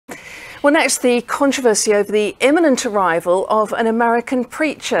Well, next, the controversy over the imminent arrival of an American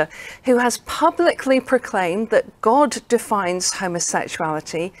preacher who has publicly proclaimed that God defines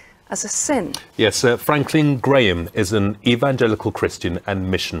homosexuality as a sin. Yes, Franklin Graham is an evangelical Christian and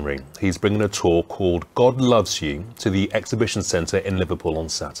missionary. He's bringing a tour called God Loves You to the Exhibition Centre in Liverpool on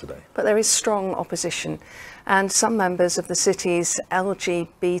Saturday. But there is strong opposition, and some members of the city's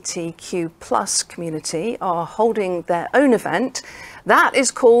LGBTQ+ community are holding their own event. That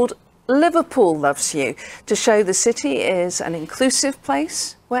is called Liverpool Loves You, to show the city is an inclusive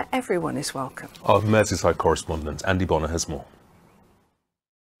place where everyone is welcome. Our Merseyside correspondent Andy Bonner has more.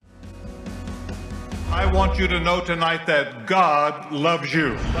 I want you to know tonight that God loves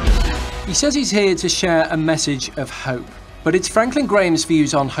you. He says he's here to share a message of hope, but it's Franklin Graham's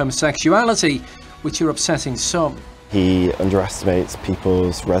views on homosexuality which are upsetting some. He underestimates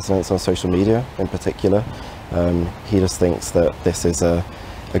people's resonance on social media in particular. He just thinks that this is a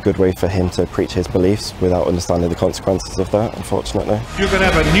good way for him to preach his beliefs without understanding the consequences of that, unfortunately. You can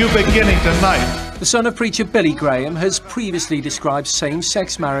have a new beginning tonight. The son of preacher Billy Graham has previously described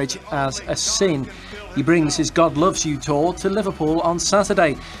same-sex marriage as a sin. He brings his God Loves You tour to Liverpool on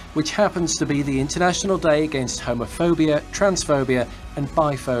Saturday, which happens to be the International Day Against Homophobia, Transphobia and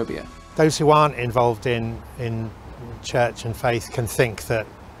Biphobia. Those who aren't involved in church and faith can think that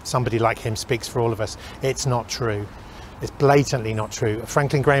somebody like him speaks for all of us. It's not true. It's blatantly not true.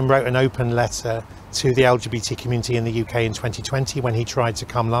 Franklin Graham wrote an open letter to the LGBT community in the UK in 2020 when he tried to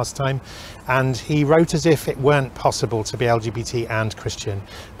come last time, and he wrote as if it weren't possible to be LGBT and Christian.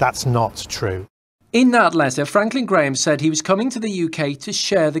 That's not true. In that letter, Franklin Graham said he was coming to the UK to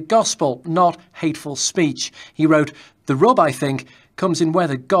share the gospel, not hateful speech. He wrote, "The rub, I think, comes in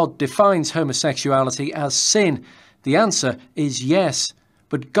whether God defines homosexuality as sin. The answer is yes.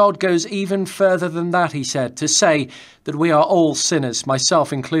 But God goes even further than that," he said, to say that we are all sinners,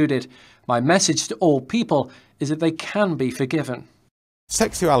 myself included. My message to all people is that they can be forgiven.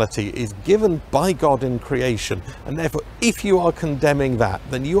 Sexuality is given by God in creation, and therefore if you are condemning that,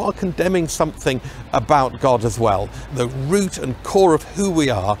 then you are condemning something about God as well. The root and core of who we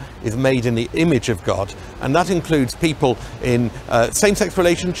are is made in the image of God, and that includes people in same-sex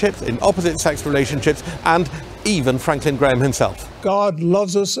relationships, in opposite-sex relationships, and even Franklin Graham himself. God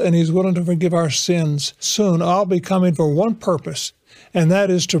loves us and he's willing to forgive our sins. Soon I'll be coming for one purpose, and that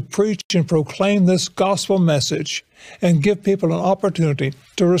is to preach and proclaim this gospel message and give people an opportunity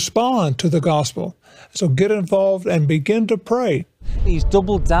to respond to the gospel. So get involved and begin to pray. He's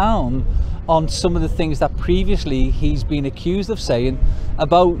doubled down on some of the things that previously he's been accused of saying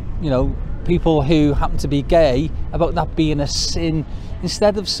about, people who happen to be gay, about that being a sin,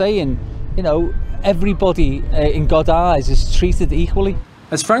 instead of saying, everybody in God's eyes is treated equally.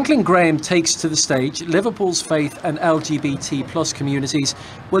 As Franklin Graham takes to the stage, Liverpool's faith and LGBT+ communities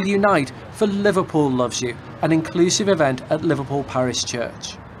will unite for Liverpool Loves You, an inclusive event at Liverpool Parish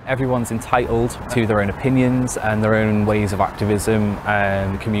Church. Everyone's entitled to their own opinions and their own ways of activism,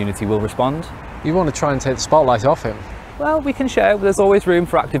 and the community will respond. You want to try and take the spotlight off him? Well, we can share. There's always room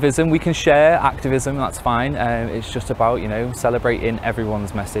for activism. We can share activism, that's fine. It's just about, celebrating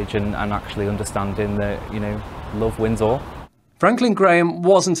everyone's message and actually understanding that, love wins all. Franklin Graham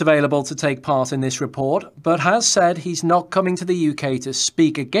wasn't available to take part in this report, but has said he's not coming to the UK to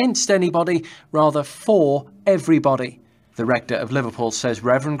speak against anybody, rather for everybody. The rector of Liverpool says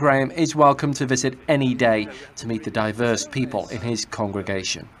Reverend Graham is welcome to visit any day to meet the diverse people in his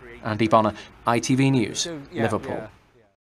congregation. Andy Bonner, ITV News, Liverpool.